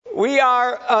We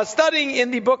are studying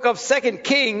in the book of 2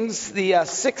 Kings, the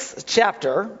 6th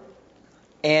chapter,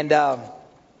 and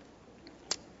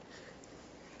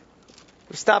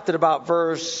we stopped at about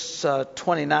verse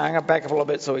 29. I'm going to back up a little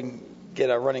bit so we can get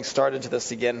a running start into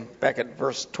this again, back at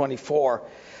verse 24.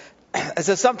 It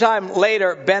says, sometime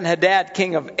later, Ben-Hadad,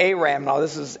 king of Aram. Now,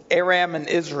 this is Aram and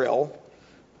Israel.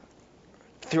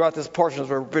 Throughout this portion, as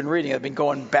we've been reading, they've been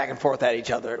going back and forth at each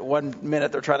other. One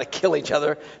minute, they're trying to kill each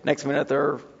other. Next minute,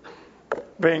 they're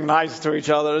being nice to each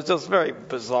other. It's just very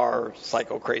bizarre,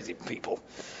 psycho, crazy people.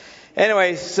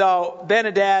 Anyway, so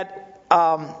Ben-Hadad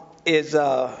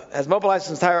has mobilized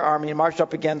his entire army and marched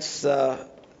up against the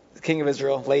king of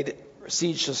Israel, laid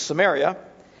siege to Samaria. And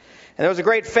there was a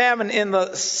great famine in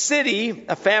the city,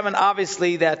 a famine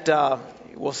obviously that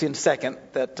we'll see in a second,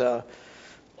 that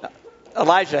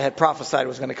Elijah had prophesied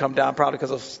was going to come down, probably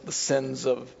because of the sins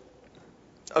of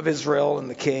Israel and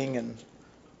the king.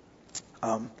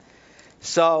 And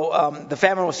so the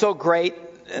famine was so great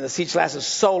and the siege lasted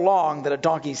so long that a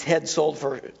donkey's head sold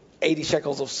for 80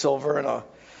 shekels of silver and a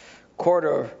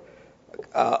quarter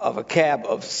of a cab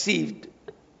of seed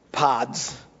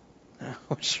pods,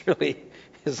 which really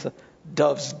is a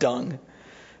dove's dung,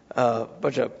 a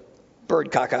bunch of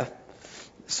bird caca,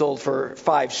 sold for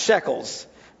 5 shekels.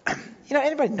 You know,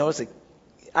 anybody knows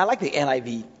I like the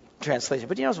NIV translation,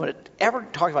 but you know when it ever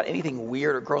talks about anything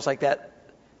weird or gross like that,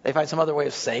 they find some other way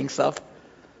of saying stuff.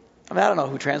 I mean, I don't know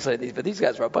who translated these, but these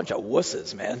guys are a bunch of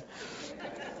wusses, man.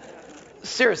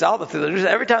 Seriously,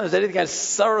 every time there's anything that's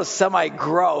sort of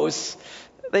semi-gross,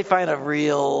 they find a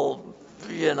real,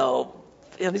 these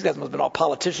guys must have been all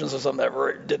politicians or something that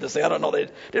ever did this thing. I don't know. They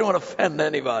didn't want to offend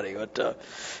anybody, but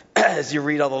as you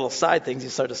read all the little side things, you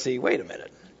start to see, wait a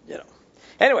minute,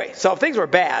 Anyway, so things were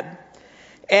bad,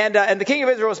 and the king of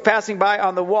Israel was passing by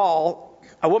on the wall.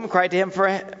 A woman cried to him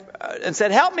and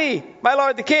said, "Help me, my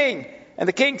lord the king." And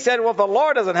the king said, "Well, if the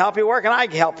Lord doesn't help you, where can I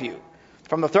help you?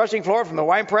 From the threshing floor, from the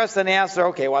winepress?" Then he asked her,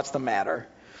 "Okay, what's the matter?"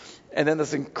 And then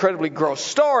this incredibly gross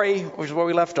story, which is where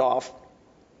we left off.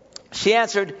 She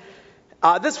answered,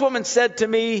 "This woman said to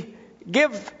me,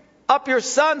 'Give up your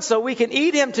son so we can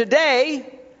eat him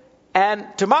today, and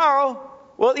tomorrow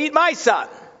we'll eat my son.'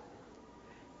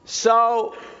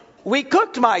 So we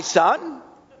cooked my son,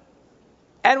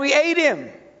 and we ate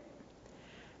him.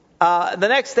 The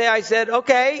next day I said,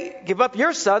 'Okay, give up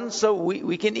your son so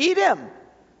we can eat him.'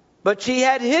 But she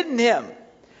had hidden him."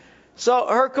 So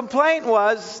her complaint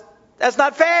was, that's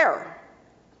not fair.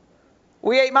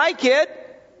 We ate my kid,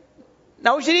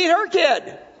 now we should eat her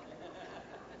kid.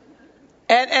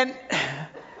 And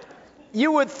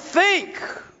you would think,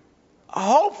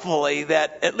 hopefully,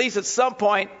 that at least at some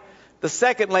point, the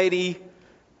second lady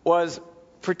was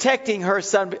protecting her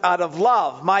son out of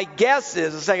love. My guess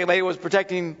is the second lady was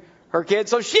protecting her kid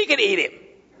so she could eat him.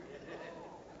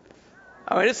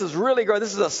 I mean, this is really gross.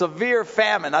 This is a severe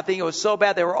famine. I think it was so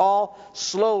bad they were all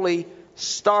slowly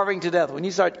starving to death. When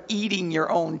you start eating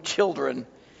your own children,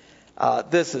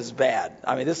 this is bad.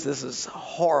 I mean, this is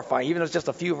horrifying. Even though it's just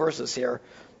a few verses here,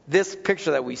 this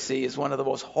picture that we see is one of the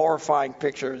most horrifying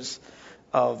pictures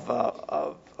of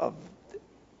a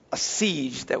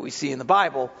siege that we see in the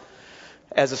Bible,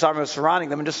 as the army was surrounding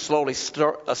them and just slowly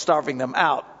starving them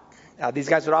out. These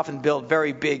guys would often build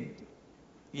very big,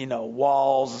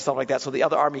 walls and stuff like that, so the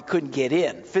other army couldn't get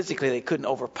in. Physically, they couldn't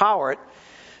overpower it.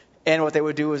 And what they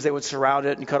would do is they would surround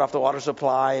it and cut off the water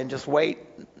supply and just wait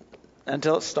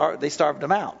until they starved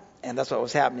them out. And that's what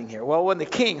was happening here. Well, when the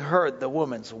king heard the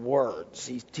woman's words,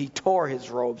 he tore his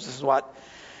robes. This is what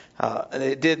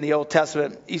they did in the Old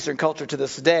Testament. Eastern culture to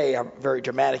this day are very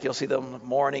dramatic. You'll see them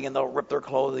mourning and they'll rip their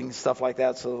clothing and stuff like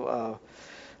that. So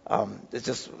it's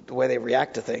just the way they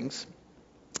react to things.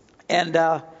 And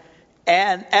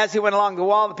as he went along the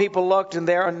wall, the people looked, and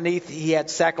there underneath he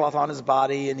had sackcloth on his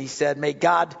body, and he said, "May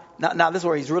God..." Now this is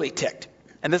where he's really ticked.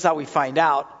 And this is how we find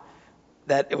out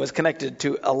that it was connected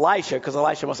to Elisha, because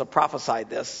Elisha must have prophesied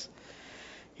this.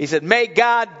 He said, "May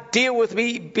God deal with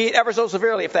me, be it ever so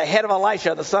severely, if the head of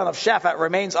Elisha, the son of Shaphat,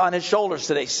 remains on his shoulders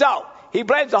today." So he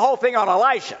blames the whole thing on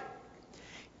Elisha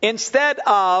instead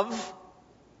of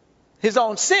his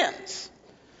own sins.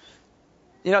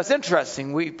 It's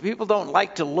interesting. People don't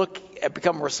like to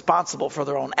become responsible for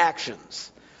their own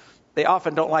actions. They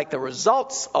often don't like the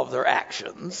results of their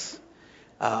actions,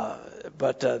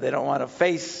 but they don't want to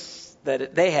face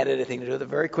that they had anything to do. They're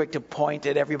very quick to point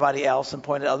at everybody else and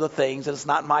point at other things, and it's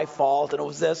not my fault, and it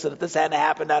was this, and if this hadn't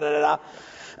happened,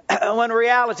 When in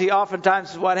reality,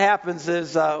 oftentimes what happens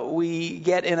is we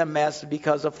get in a mess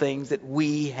because of things that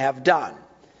we have done.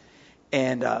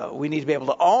 And we need to be able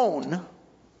to own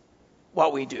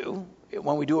what we do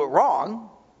when we do it wrong,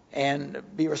 and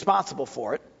be responsible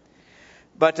for it.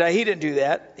 But he didn't do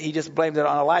that. He just blamed it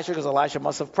on Elisha because Elisha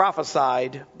must have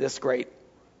prophesied this great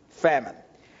famine.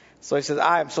 So he says,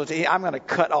 I'm going to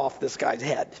cut off this guy's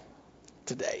head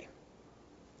today.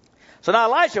 So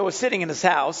now Elisha was sitting in his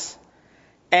house,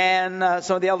 and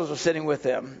some of the elders were sitting with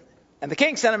him. And the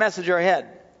king sent a messenger ahead.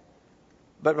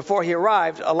 But before he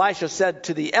arrived, Elisha said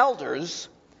to the elders,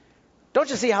 don't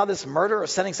you see how this murderer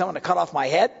is sending someone to cut off my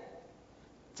head?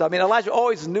 So, Elijah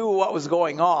always knew what was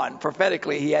going on.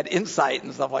 Prophetically, he had insight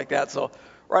and stuff like that. So,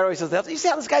 right away he says, you see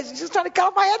how this guy's just trying to cut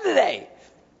off my head today?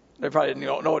 They probably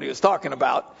didn't know what he was talking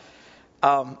about.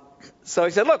 So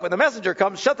he said, look, when the messenger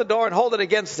comes, shut the door and hold it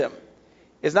against him.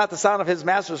 Is not the sound of his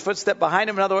master's footstep behind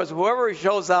him? In other words, whoever he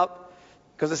shows up,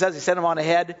 because it says he sent him on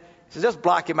ahead, he says, just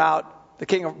block him out. The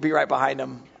king will be right behind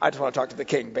him. I just want to talk to the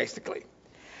king, basically.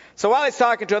 So while he's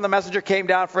talking to him, the messenger came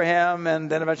down for him, and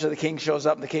then eventually the king shows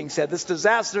up, and the king said, this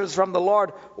disaster is from the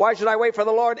Lord. Why should I wait for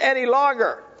the Lord any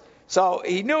longer? So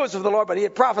he knew it was from the Lord, but he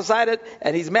had prophesied it,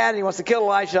 and he's mad, and he wants to kill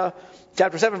Elisha.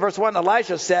 Chapter 7, verse 1,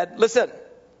 Elisha said, listen,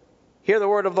 hear the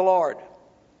word of the Lord.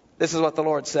 This is what the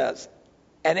Lord says.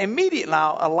 And immediately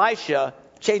now, Elisha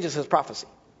changes his prophecy.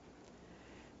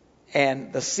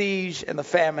 And the siege and the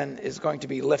famine is going to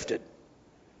be lifted.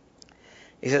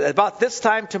 He said, about this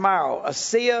time tomorrow, a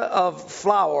seah of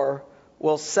flour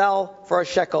will sell for a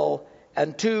shekel,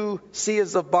 and 2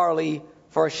 seahs of barley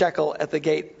for a shekel at the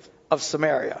gate of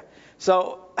Samaria.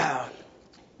 So,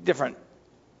 different,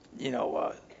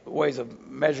 ways of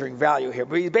measuring value here.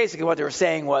 But basically what they were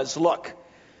saying was, look,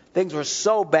 things were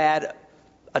so bad,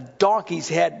 a donkey's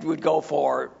head would go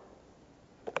for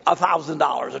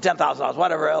 $1,000 or $10,000,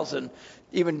 whatever else, and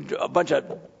even a bunch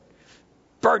of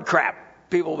bird crap.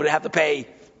 People would have to pay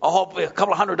a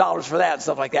couple of $100 for that and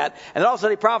stuff like that. And then all of a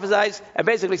sudden he prophesies and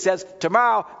basically says,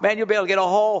 tomorrow, man, you'll be able to get a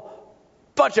whole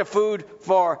bunch of food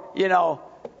for,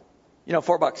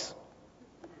 $4.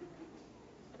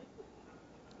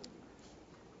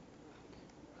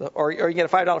 Or you can get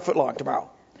a $5 footlong tomorrow.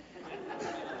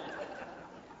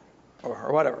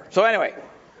 or whatever. So anyway,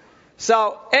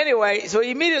 so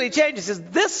he immediately changes. He says,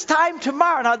 this time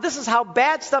tomorrow. Now, this is how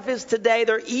bad stuff is today.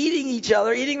 They're eating each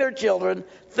other, eating their children.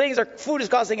 Food is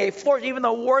costing a fortune. Even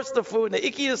the worst of food, the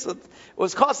ickiest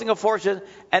was costing a fortune.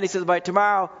 And he says, by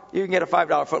tomorrow, you can get a $5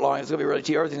 footlong. It's going to be really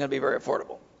cheap. Everything's going to be very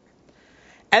affordable.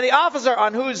 And the officer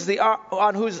on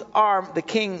whose arm the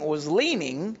king was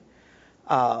leaning,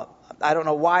 I don't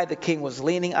know why the king was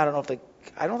leaning. I don't think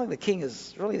the king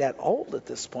is really that old at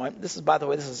this point. This is, by the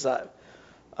way,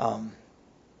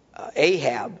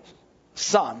 Ahab's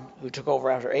son, who took over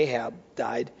after Ahab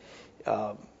died.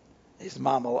 His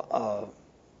mama,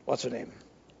 what's her name?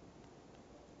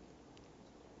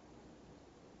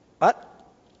 What?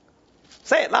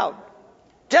 Say it loud.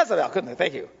 Jezebel, couldn't I?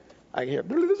 Thank you. I can hear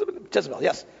Jezebel.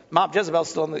 Yes, Mom Jezebel's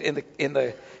still in the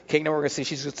kingdom. We're going to see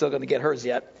she's still going to get hers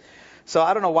yet. So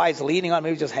I don't know why he's leaning on.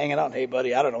 Maybe just hanging out. Hey,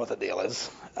 buddy, I don't know what the deal is.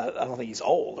 I don't think he's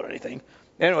old or anything.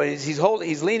 Anyway,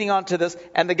 he's leaning onto this,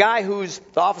 and the guy the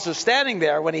officer standing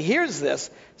there, when he hears this,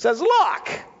 says, look,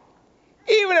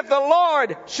 even if the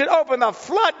Lord should open the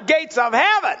floodgates of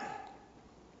heaven,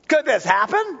 could this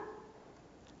happen?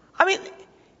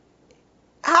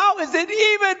 How is it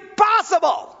even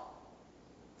possible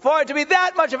for it to be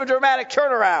that much of a dramatic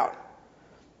turnaround?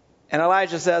 And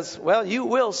Elijah says, well, you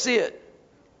will see it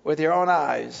with your own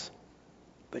eyes,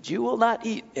 but you will not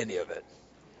eat any of it.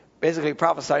 Basically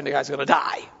prophesying the guy's going to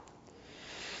die.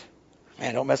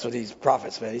 Man, don't mess with these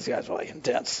prophets, man. These guys are like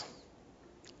intense.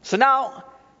 So now,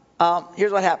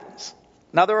 here's what happens.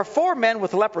 Now there were 4 men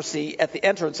with leprosy at the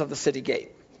entrance of the city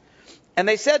gate. And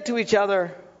they said to each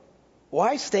other,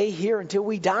 why stay here until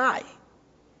we die?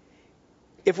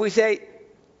 If we say,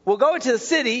 we'll go into the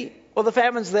city, well, the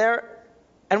famine's there,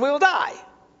 and we will die.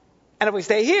 And if we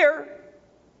stay here,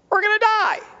 we're going to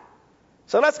die.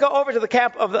 So let's go over to the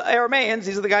camp of the Arameans.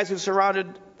 These are the guys who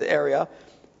surrounded the area.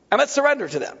 And let's surrender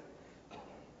to them.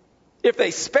 If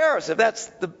they spare us, if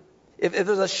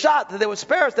there's a shot that they would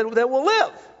spare us, then we'll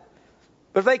live.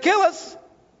 But if they kill us,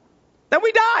 then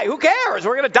we die. Who cares?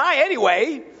 We're going to die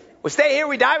anyway. We stay here,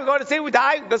 we die. We go to the city, we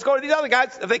die. Let's go to these other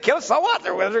guys. If they kill us, so what?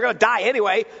 They're going to die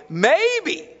anyway.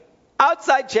 Maybe,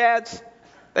 outside chance,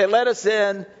 they let us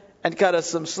in and cut us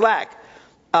some slack.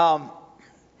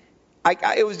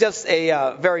 It was just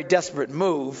a very desperate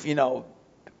move,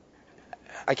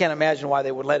 I can't imagine why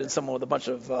they would let in someone with a bunch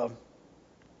of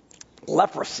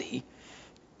leprosy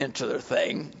into their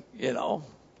thing, It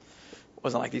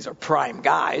wasn't like these are prime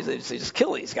guys. They just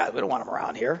kill these guys. We don't want them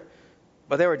around here.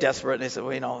 But they were desperate, and they said,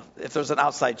 well, if there's an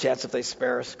outside chance, if they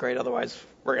spare us, great. Otherwise,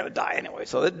 we're going to die anyway.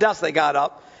 So at dusk they got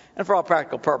up, And for all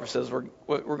practical purposes,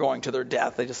 we're going to their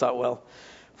death. They just thought, well,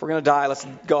 if we're going to die, let's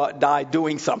go out and die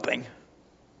doing something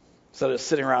instead of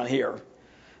sitting around here.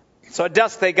 So at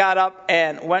dusk they got up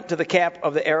and went to the camp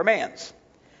of the Arameans.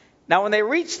 Now when they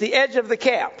reached the edge of the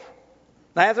camp,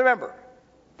 now you have to remember,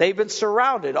 they've been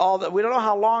surrounded. We don't know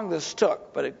how long this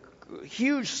took, but a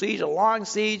huge siege, a long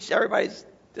siege.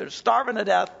 They're starving to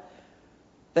death.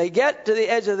 They get to the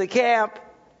edge of the camp,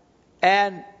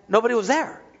 and nobody was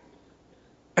there.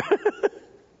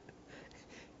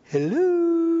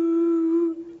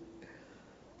 Hello.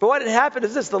 But what had happened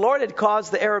is this. The Lord had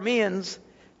caused the Arameans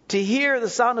to hear the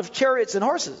sound of chariots and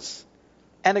horses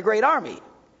and a great army.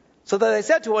 So that they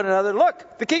said to one another,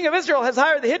 look, the king of Israel has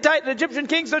hired the Hittite and Egyptian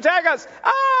kings to attack us.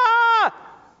 Ah!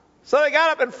 So they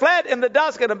got up and fled in the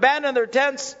dusk and abandoned their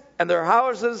tents and their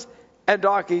houses and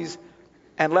donkeys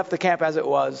and left the camp as it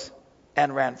was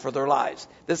and ran for their lives.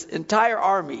 This entire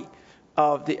army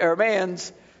of the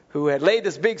Arameans who had laid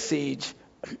this big siege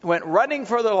went running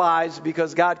for their lives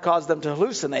because God caused them to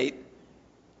hallucinate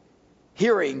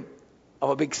hearing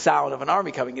of a big sound of an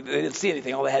army coming. They didn't see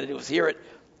anything. All they had to do was hear it.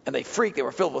 And they freaked. They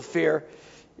were filled with fear.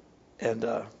 And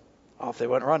off they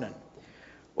went running.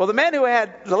 Well, the men who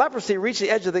had the leprosy reached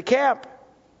the edge of the camp.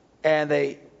 And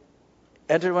they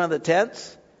entered one of the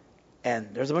tents.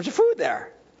 And there's a bunch of food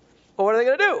there. Well, what are they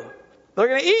going to do? They're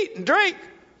going to eat and drink.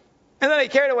 And then they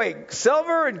carried away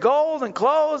silver and gold and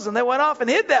clothes. And they went off and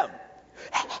hid them.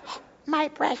 My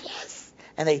precious.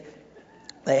 And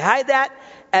they hide that.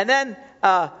 And then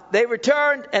they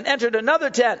returned and entered another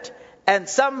tent. And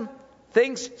some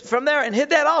things from there and hid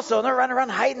that also. And they're running around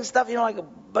hiding stuff, like a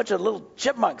bunch of little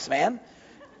chipmunks, man.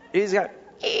 He's got,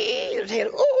 they're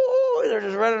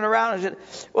just running around.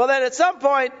 Well, then at some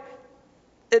point,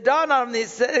 it dawned on them, they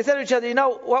said to each other,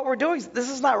 what we're doing, this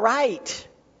is not right.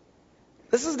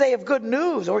 This is a day of good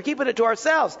news, and we're keeping it to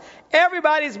ourselves.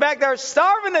 Everybody's back there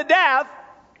starving to death,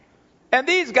 and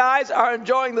these guys are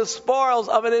enjoying the spoils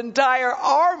of an entire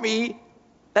army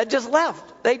that just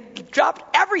left. They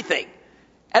dropped everything.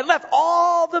 And left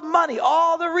all the money,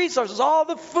 all the resources, all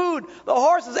the food, the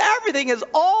horses, everything is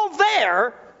all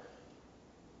there.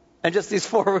 And just these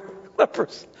 4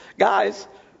 lepers guys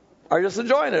are just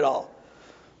enjoying it all.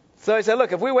 So he said,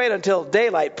 look, if we wait until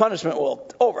daylight, punishment will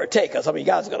overtake us.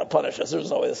 God's going to punish us.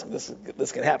 There's no way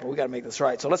this can happen. We've got to make this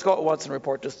right. So let's go at once and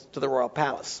report this to the royal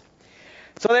palace.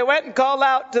 So they went and called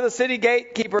out to the city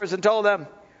gatekeepers and told them,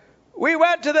 we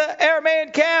went to the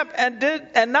Aramean camp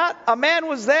and not a man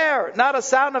was there, not a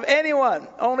sound of anyone,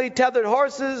 only tethered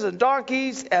horses and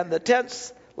donkeys and the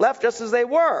tents left just as they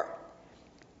were.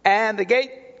 And the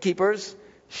gatekeepers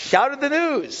shouted the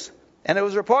news, and it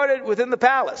was reported within the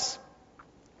palace.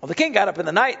 Well, the king got up in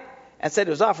the night and said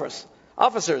to his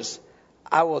officers,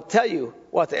 I will tell you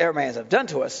what the Arameans have done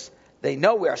to us. They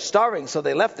know we are starving, so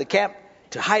they left the camp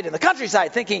to hide in the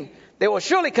countryside, thinking they will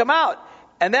surely come out.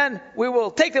 And then we will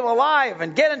take them alive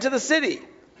and get into the city.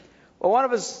 Well, one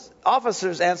of his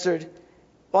officers answered,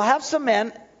 well, have some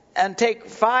men and take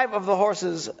 5 of the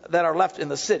horses that are left in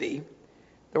the city.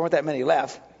 There weren't that many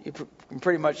left. You can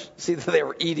pretty much see that they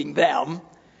were eating them.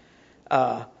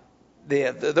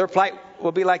 Their plight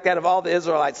will be like that of all the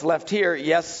Israelites left here.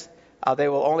 Yes, they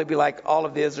will only be like all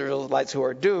of the Israelites who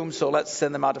are doomed. So let's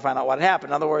send them out to find out what happened.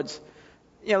 In other words,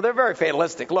 they're very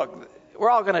fatalistic. Look,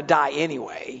 we're all going to die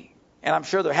anyway. And I'm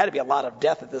sure there had to be a lot of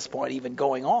death at this point even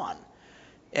going on.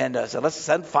 And so let's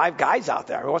send 5 guys out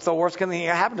there. What's the worst going to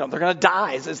happen to them? They're going to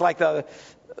die. It's like the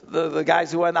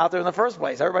guys who went out there in the first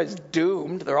place. Everybody's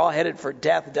doomed. They're all headed for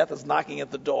death. Death is knocking at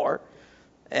the door.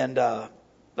 And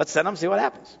let's send them, see what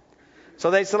happens. So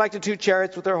they selected 2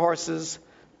 chariots with their horses,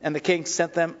 and the king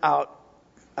sent them after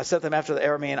the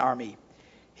Aramean army.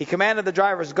 He commanded the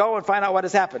drivers, go and find out what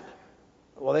has happened.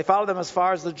 Well, they followed them as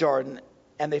far as the Jordan,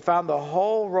 and they found the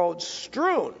whole road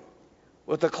strewn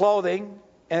with the clothing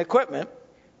and equipment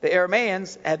the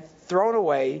Arameans had thrown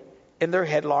away in their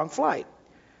headlong flight.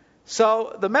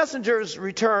 So the messengers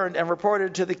returned and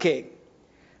reported to the king.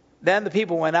 Then the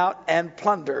people went out and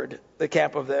plundered the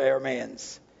camp of the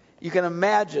Arameans. You can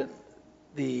imagine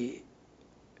the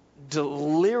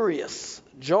delirious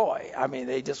joy.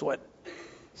 They just went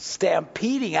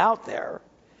stampeding out there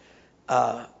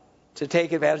to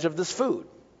take advantage of this food.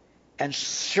 And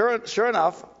sure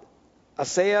enough, a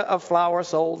seah of flour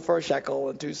sold for a shekel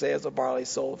and 2 seahs of barley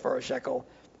sold for a shekel,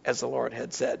 as the Lord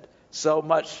had said. So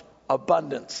much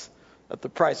abundance that the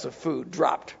price of food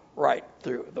dropped right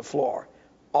through the floor.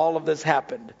 All of this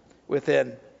happened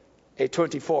within a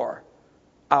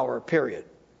 24-hour period.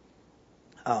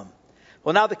 Now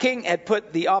the king had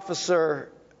put the officer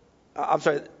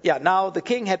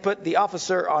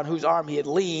on whose arm he had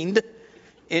leaned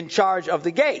in charge of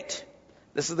the gate.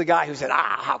 This is the guy who said,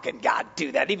 how can God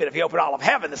do that? Even if he opened all of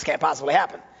heaven, this can't possibly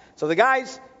happen. So the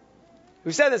guys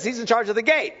who said this, he's in charge of the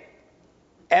gate.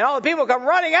 And all the people come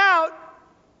running out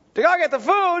to go get the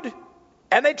food,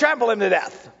 and they trample him to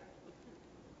death.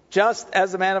 Just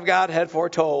as the man of God had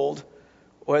foretold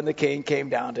when the king came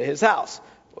down to his house.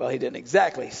 Well, he didn't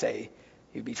exactly say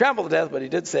he'd be trampled to death, but he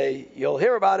did say, you'll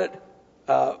hear about it,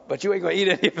 but you ain't going to eat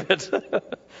any of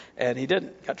it. And he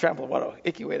didn't. Got trampled. What an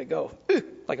icky way to go.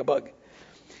 Like a bug.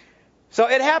 So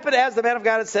it happened as the man of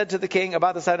God had said to the king,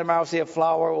 about the side of Marah, of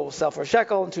flour will sell for a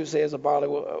shekel, and 2 seahs of barley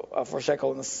for a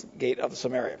shekel in the gate of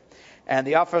Samaria. And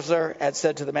the officer had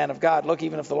said to the man of God, look,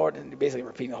 even if the Lord, and basically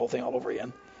repeating the whole thing all over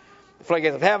again, the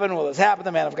floodgates of heaven will this happen.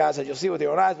 The man of God said, you'll see with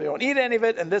your own eyes, but you won't eat any of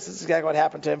it. And this is exactly what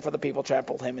happened to him, for the people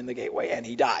trampled him in the gateway, and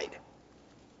he died.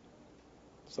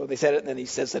 So they said it, and then he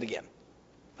says it again.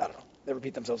 I don't know. They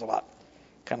repeat themselves a lot.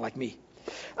 Kind of like me.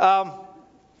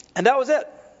 And that was it.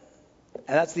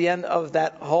 And that's the end of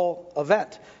that whole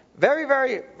event. Very,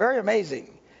 very, very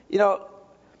amazing. You know,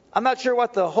 I'm not sure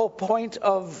what the whole point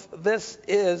of this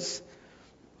is.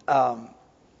 I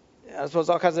suppose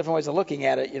all kinds of different ways of looking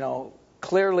at it. You know,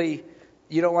 clearly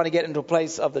you don't want to get into a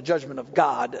place of the judgment of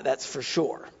God, that's for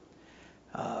sure.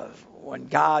 When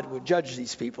God would judge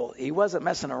these people, he wasn't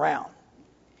messing around.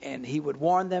 And he would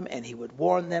warn them, and he would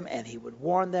warn them, and he would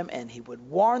warn them, and he would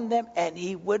warn them, and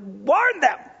he would warn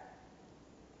them.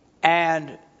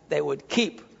 And they would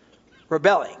keep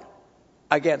rebelling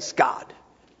against God.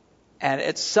 And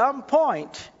at some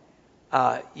point,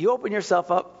 you open yourself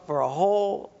up for a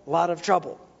whole lot of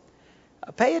trouble.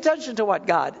 Pay attention to what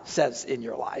God says in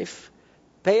your life.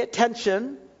 Pay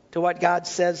attention to what God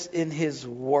says in his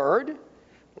word.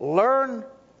 Learn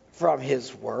from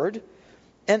his word.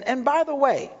 And by the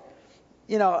way,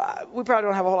 you know, we probably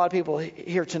don't have a whole lot of people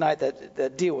here tonight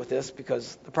that deal with this,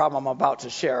 because the problem I'm about to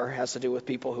share has to do with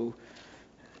people who,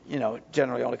 you know,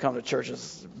 generally only come to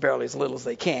churches barely as little as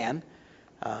they can.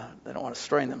 They don't want to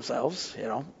strain themselves, you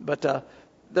know. But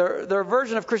their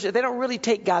version of Christian, they don't really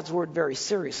take God's word very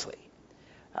seriously.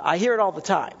 I hear it all the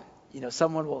time. You know,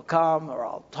 someone will come, or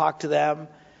I'll talk to them,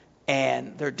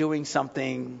 and they're doing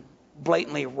something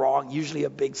blatantly wrong, usually a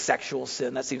big sexual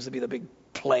sin. That seems to be the big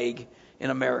plague in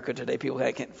America today. People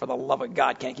can't, for the love of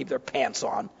God, can't keep their pants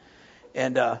on.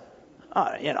 And,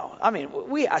 you know, I mean,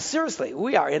 we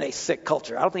are in a sick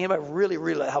culture. I don't think anybody really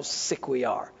realizes how sick we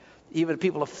are. Even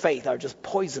people of faith are just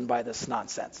poisoned by this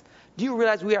nonsense. Do you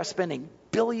realize we are spending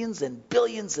billions and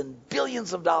billions and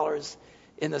billions of dollars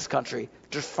in this country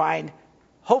to find,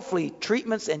 hopefully,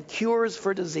 treatments and cures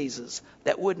for diseases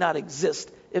that would not exist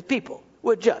if people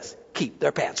would just keep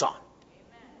their pants on?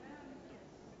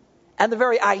 And the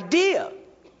very idea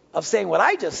of saying what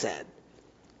I just said,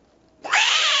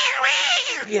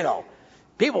 you know,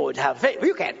 people would have faith.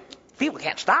 People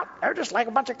can't stop. They're just like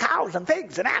a bunch of cows and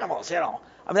pigs and animals, you know.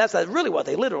 I mean, that's really what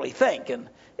they literally think, and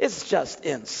it's just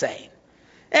insane.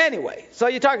 Anyway, so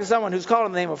you talk to someone who's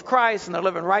calling the name of Christ, and they're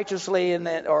living righteously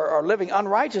or living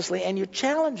unrighteously, and you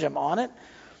challenge them on it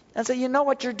and say, you know,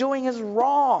 what you're doing is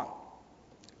wrong.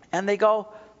 And they go,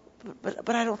 but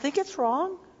I don't think it's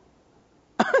wrong.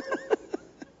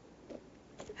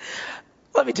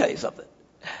 Let me tell you something.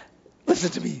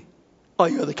 Listen to me, all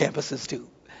you other campuses too.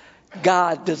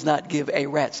 God does not give a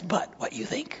rat's butt what you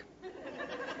think.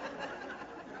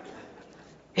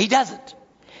 He doesn't.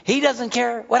 He doesn't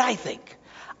care what I think.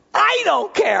 I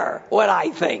don't care what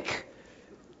I think.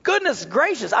 Goodness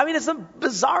gracious. I mean, it's the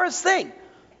bizarrest thing.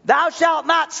 Thou shalt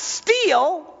not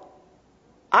steal.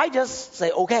 I just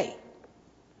say, okay.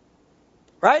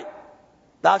 Right?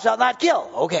 Thou shalt not kill.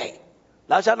 Okay.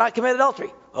 Thou shalt not commit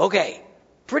adultery. Okay.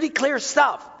 Pretty clear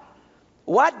stuff.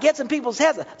 What gets in people's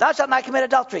heads? Thou shalt not commit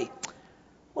adultery.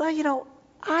 Well, you know,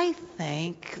 I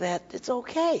think that it's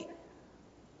okay.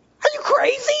 Are you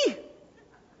crazy?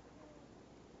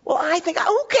 Well, I think,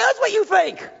 who cares what you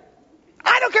think?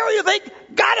 I don't care what you think.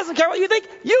 God doesn't care what you think.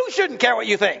 You shouldn't care what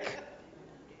you think.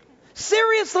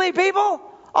 Seriously, people,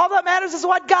 all that matters is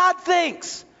what God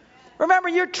thinks. Remember,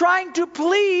 you're trying to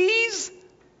please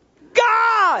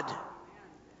God.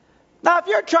 Now, if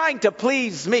you're trying to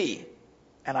please me,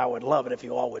 and I would love it if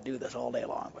you all would do this all day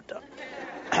long,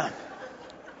 but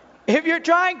if you're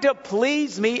trying to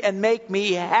please me and make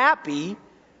me happy,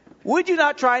 would you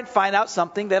not try and find out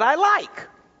something that I like?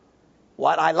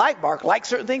 What I like. Mark likes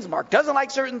certain things. Mark doesn't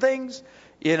like certain things.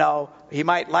 You know, he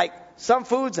might like some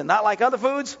foods and not like other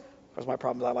foods. Of course, my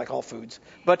problem is I like all foods.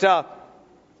 But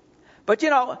you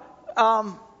know,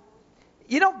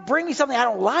 you don't bring me something I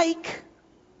don't like.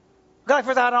 Like,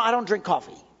 first, I don't drink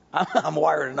coffee. I'm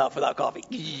wired enough without coffee.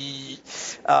 You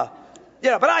know,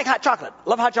 but I like hot chocolate.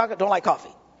 Love hot chocolate. Don't like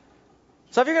coffee.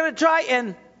 So if you're going to try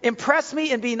and impress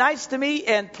me and be nice to me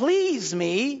and please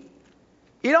me,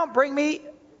 you don't bring me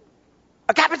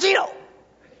a cappuccino.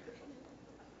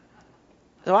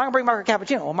 So I'm going to bring Mark a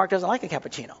cappuccino. Well, Mark doesn't like a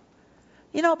cappuccino.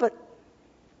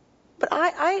 But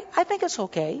I think it's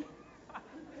okay.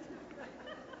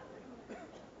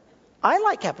 I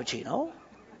like cappuccino.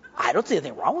 I don't see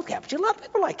anything wrong with cappuccino. A lot of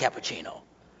people like cappuccino.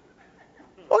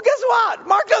 Well, guess what?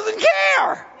 Mark doesn't care.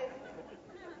 I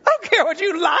don't care what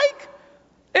you like.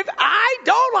 If I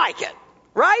don't like it,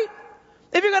 right?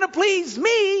 If you're going to please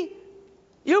me,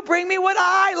 you bring me what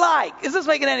I like. Is this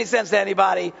making any sense to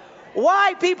anybody?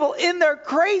 Why people in their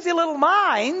crazy little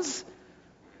minds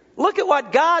look at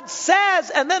what God says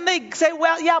and then they say,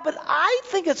 well, yeah, but I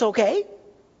think it's okay.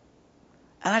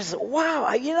 And I just say,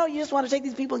 wow, you just want to take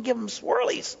these people and give them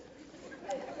swirlies.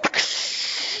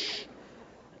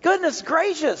 Goodness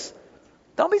gracious.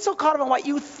 Don't be so caught up on what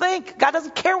you think. God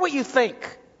doesn't care what you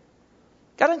think.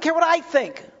 God doesn't care what I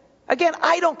think. Again,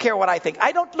 I don't care what I think.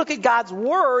 I don't look at God's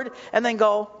word and then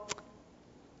go,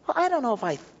 well, I don't know if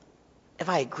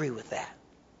I agree with that.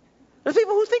 There's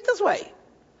people who think this way.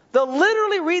 They'll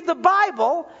literally read the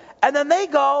Bible and then they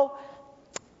go,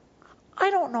 I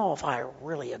don't know if I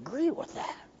really agree with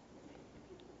that.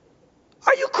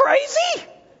 Are you crazy?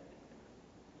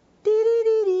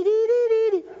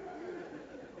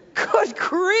 Good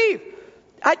grief.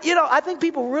 I think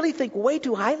people really think way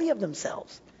too highly of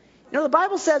themselves. The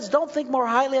Bible says don't think more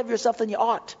highly of yourself than you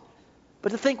ought,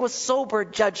 but to think with sober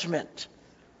judgment.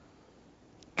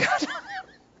 God,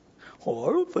 I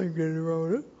don't think anything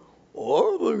wrong with it.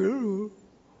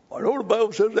 I know the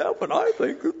Bible says that, but I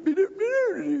think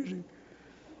it's...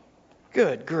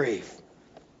 Good grief.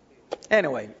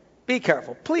 Anyway, be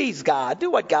careful. Please God. Do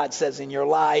what God says in your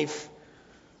life.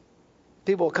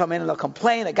 People will come in and they'll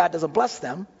complain that God doesn't bless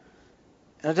them.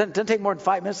 And it doesn't take more than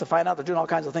 5 minutes to find out they're doing all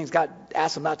kinds of things God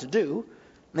asked them not to do.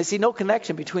 And they see no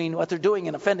connection between what they're doing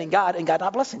and offending God and God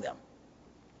not blessing them.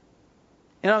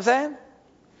 You know what I'm saying?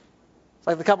 It's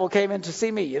like the couple came in to see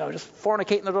me, just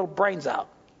fornicating their little brains out.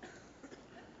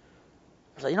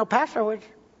 I said, Pastor,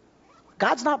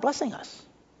 God's not blessing us.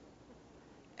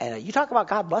 And you talk about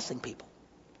God blessing people.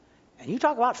 And you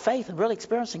talk about faith and really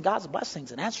experiencing God's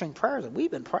blessings and answering prayers. And we've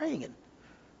been praying and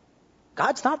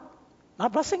God's not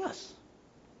blessing us.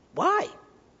 Why?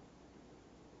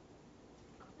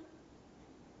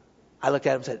 I looked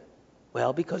at him and said,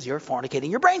 well, because you're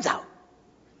fornicating your brains out.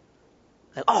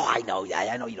 Like, oh, I know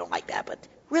you don't like that, but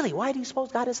really, why do you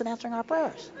suppose God isn't answering our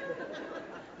prayers?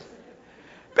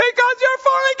 Because you're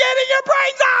fornicating your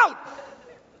brains out.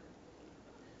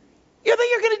 You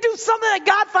think you're going to do something that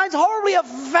God finds horribly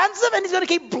offensive and he's going to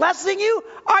keep blessing you?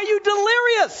 Are you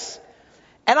delirious?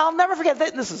 And I'll never forget,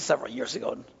 this is several years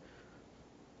ago.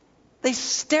 They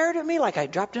stared at me like I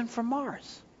dropped in from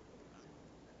Mars.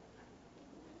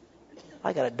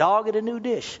 I got a dog at a new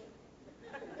dish.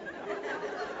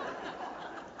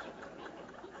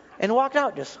 And walked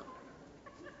out just.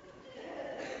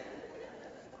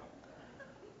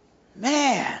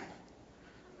 Man.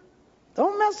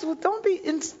 Don't be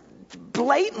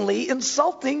blatantly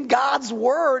insulting God's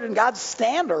word and God's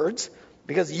standards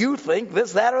because you think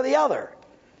this, that, or the other.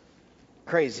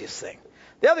 Craziest thing.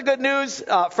 The other good news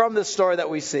from this story that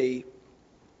we see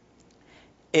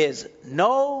is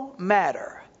no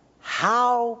matter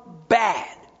how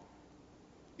bad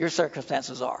your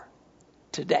circumstances are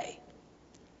today,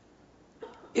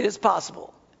 it is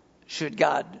possible, should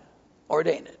God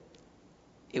ordain it,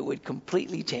 it would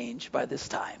completely change by this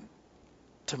time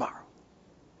tomorrow.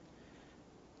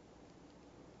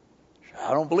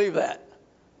 I don't believe that.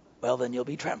 Well, then you'll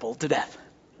be trampled to death.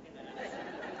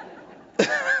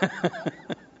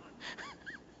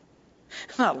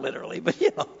 Not literally, but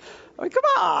come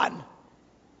on.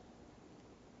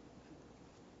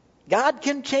 God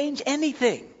can change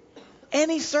anything,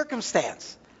 any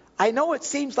circumstance. I know it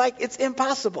seems like it's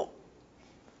impossible.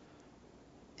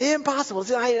 Impossible.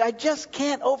 I just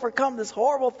can't overcome this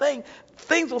horrible thing.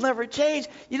 Things will never change.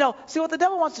 See what the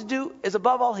devil wants to do is,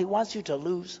 above all, he wants you to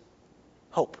lose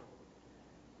hope.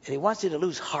 And he wants you to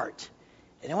lose heart.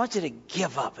 And he wants you to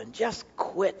give up and just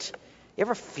quit. You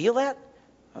ever feel that?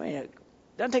 It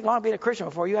doesn't take long being a Christian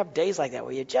before you have days like that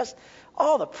where you just,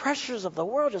 all the pressures of the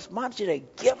world just want you to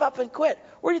give up and quit.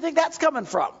 Where do you think that's coming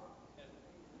from?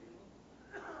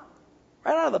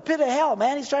 Right out of the pit of hell,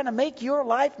 man. He's trying to make your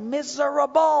life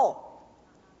miserable.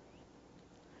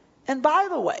 And by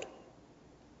the way,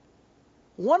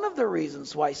 one of the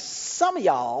reasons why some of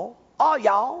y'all, all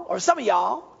y'all, or some of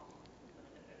y'all,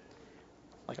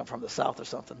 like I'm from the South or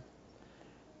something,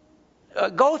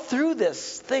 go through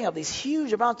this thing of these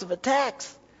huge amounts of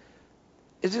attacks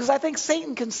is because I think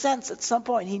Satan can sense at some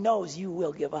point he knows you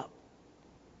will give up.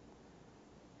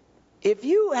 If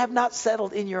you have not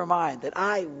settled in your mind that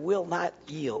I will not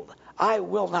yield, I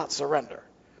will not surrender,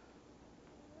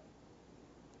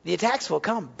 the attacks will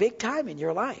come big time in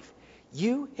your life.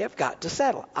 You have got to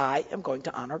settle. I am going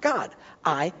to honor God.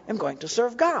 I am going to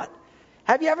serve God.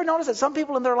 Have you ever noticed that some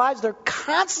people in their lives, they're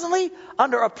constantly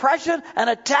under oppression and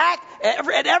attack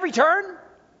at every turn?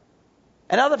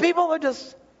 And other people are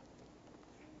just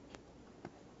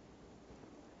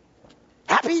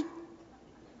happy?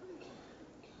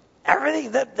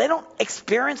 Everything, that they don't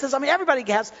experience this. I mean, everybody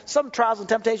has some trials and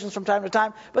temptations from time to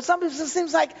time, but some people, it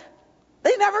seems like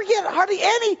they never get hardly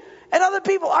any, and other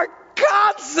people are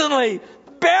constantly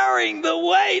bearing the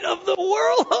weight of the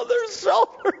world on their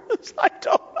shoulders. I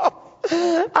don't know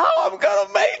how I'm going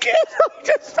to make it. I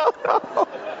just don't know.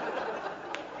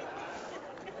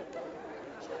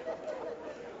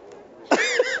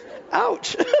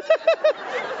 Ouch.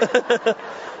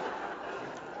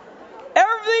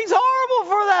 Everything's horrible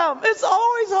for them. It's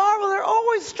always horrible. They're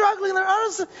always struggling. They're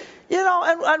honest,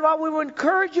 and while we will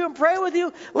encourage you and pray with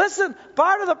you, listen,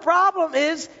 part of the problem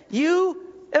is you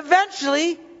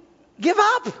eventually give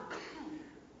up.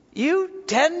 You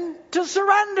tend to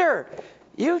surrender.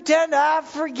 You tend to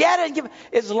forget it. And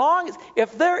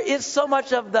if there is so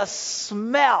much of the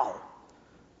smell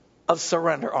of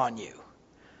surrender on you,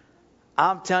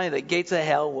 I'm telling you, the gates of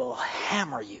hell will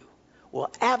hammer you. Will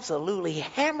absolutely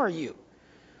hammer you.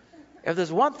 If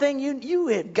there's one thing you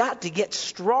have got to get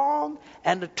strong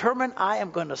and determined, I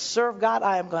am going to serve God,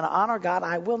 I am going to honor God,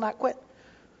 I will not quit.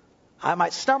 I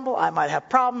might stumble, I might have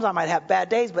problems, I might have bad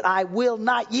days, but I will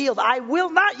not yield. I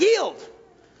will not yield.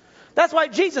 That's why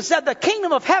Jesus said the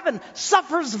kingdom of heaven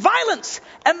suffers violence,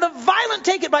 and the violent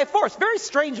take it by force. Very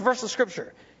strange verse of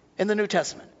scripture in the New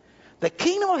Testament. The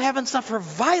kingdom of heaven suffer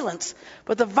violence,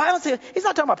 but the violence, he's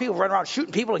not talking about people running around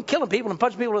shooting people and killing people and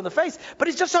punching people in the face, but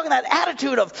he's just talking that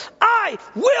attitude of, I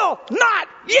will not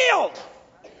yield.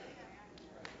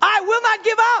 I will not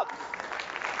give up.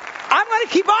 I'm going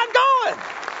to keep on going.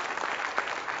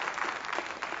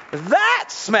 That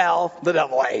smell the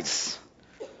devil hates.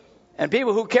 And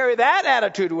people who carry that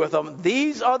attitude with them,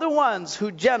 these are the ones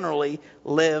who generally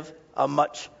live a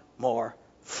much more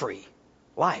free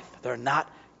life. They're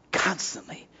not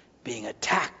constantly being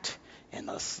attacked and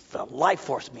the life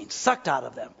force being sucked out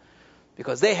of them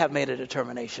because they have made a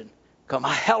determination, come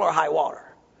hell or high water,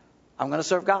 I'm going to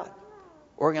serve God.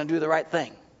 We're going to do the right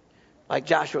thing. Like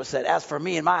Joshua said, as for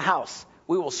me and my house,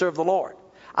 we will serve the Lord.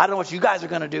 I don't know what you guys are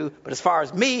going to do, but as far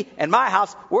as me and my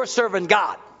house, we're serving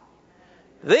God.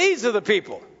 These are the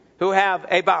people who have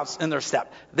a bounce in their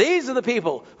step. These are the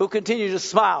people who continue to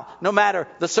smile no matter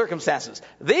the circumstances.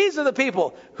 These are the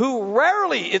people who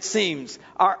rarely, it seems,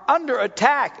 are under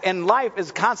attack and life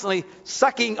is constantly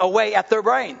sucking away at their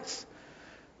brains.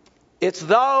 It's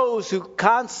those who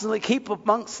constantly keep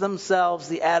amongst themselves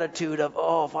the attitude of,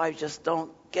 oh, if I just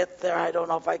don't get there, I don't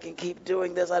know if I can keep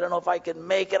doing this. I don't know if I can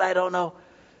make it. I don't know.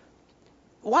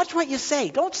 Watch what you say.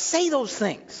 Don't say those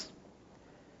things.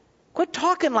 Quit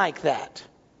talking like that.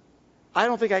 I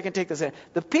don't think I can take this in.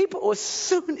 The people, as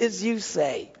soon as you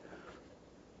say,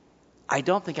 I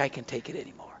don't think I can take it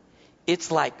anymore,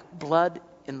 it's like blood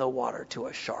in the water to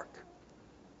a shark.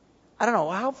 I don't know,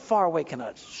 how far away can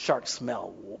a shark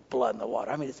smell blood in the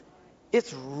water? I mean,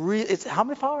 it's how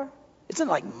many far? It's in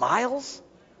like miles.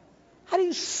 How do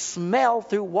you smell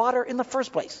through water in the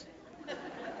first place?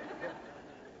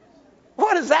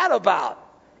 What is that about?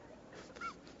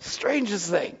 Strangest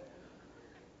thing.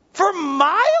 For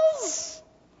miles?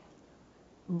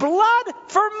 Blood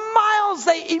for miles.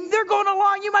 They're going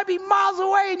along. You might be miles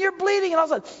away and you're bleeding. And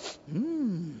all of a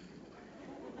sudden,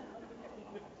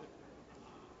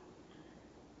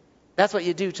 That's what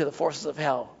you do to the forces of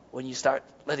hell when you start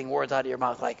letting words out of your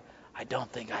mouth like, I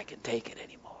don't think I can take it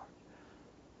anymore.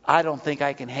 I don't think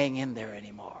I can hang in there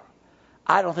anymore.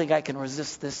 I don't think I can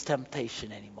resist this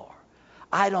temptation anymore.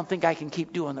 I don't think I can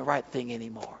keep doing the right thing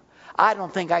anymore. I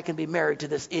don't think I can be married to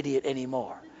this idiot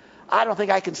anymore. I don't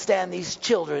think I can stand these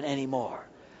children anymore.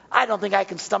 I don't think I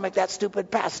can stomach that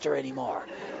stupid pastor anymore.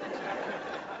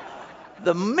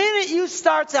 The minute you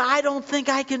start saying, I don't think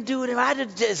I can do it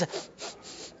anymore,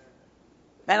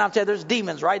 man, I'm telling you, there's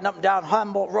demons riding up and down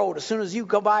Humboldt Road. As soon as you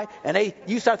go by and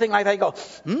you start thinking like that, you go,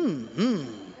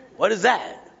 what is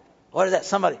that? What is that?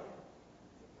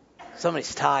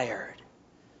 Somebody's tired.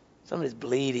 Somebody's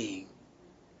bleeding.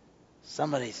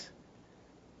 Somebody's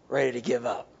ready to give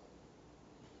up.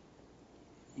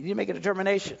 You need to make a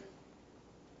determination.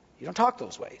 You don't talk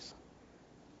those ways.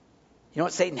 You know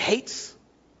what Satan hates?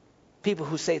 People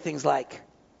who say things like,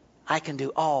 I can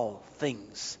do all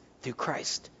things through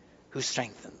Christ who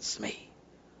strengthens me.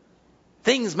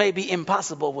 Things may be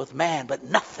impossible with man, but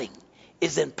nothing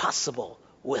is impossible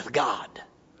with God.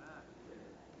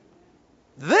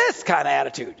 This kind of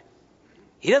attitude.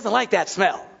 He doesn't like that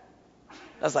smell.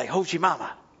 That's like hoochie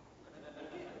mama.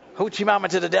 Hoochie mama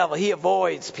to the devil. He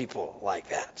avoids people like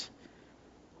that.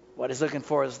 What he's looking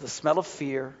for is the smell of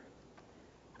fear,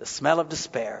 the smell of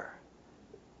despair,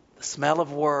 the smell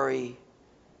of worry,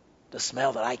 the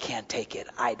smell that I can't take it.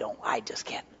 I just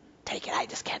can't take it. I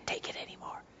just can't take it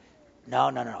anymore.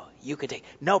 No. You can take it.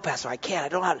 No, Pastor, I can't. I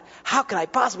don't know how. How can I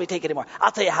possibly take it anymore?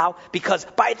 I'll tell you how. Because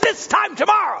by this time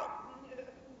tomorrow,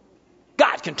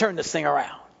 God can turn this thing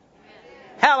around.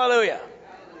 Hallelujah.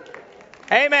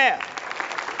 Amen.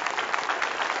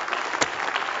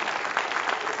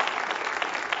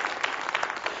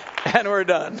 And we're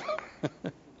done.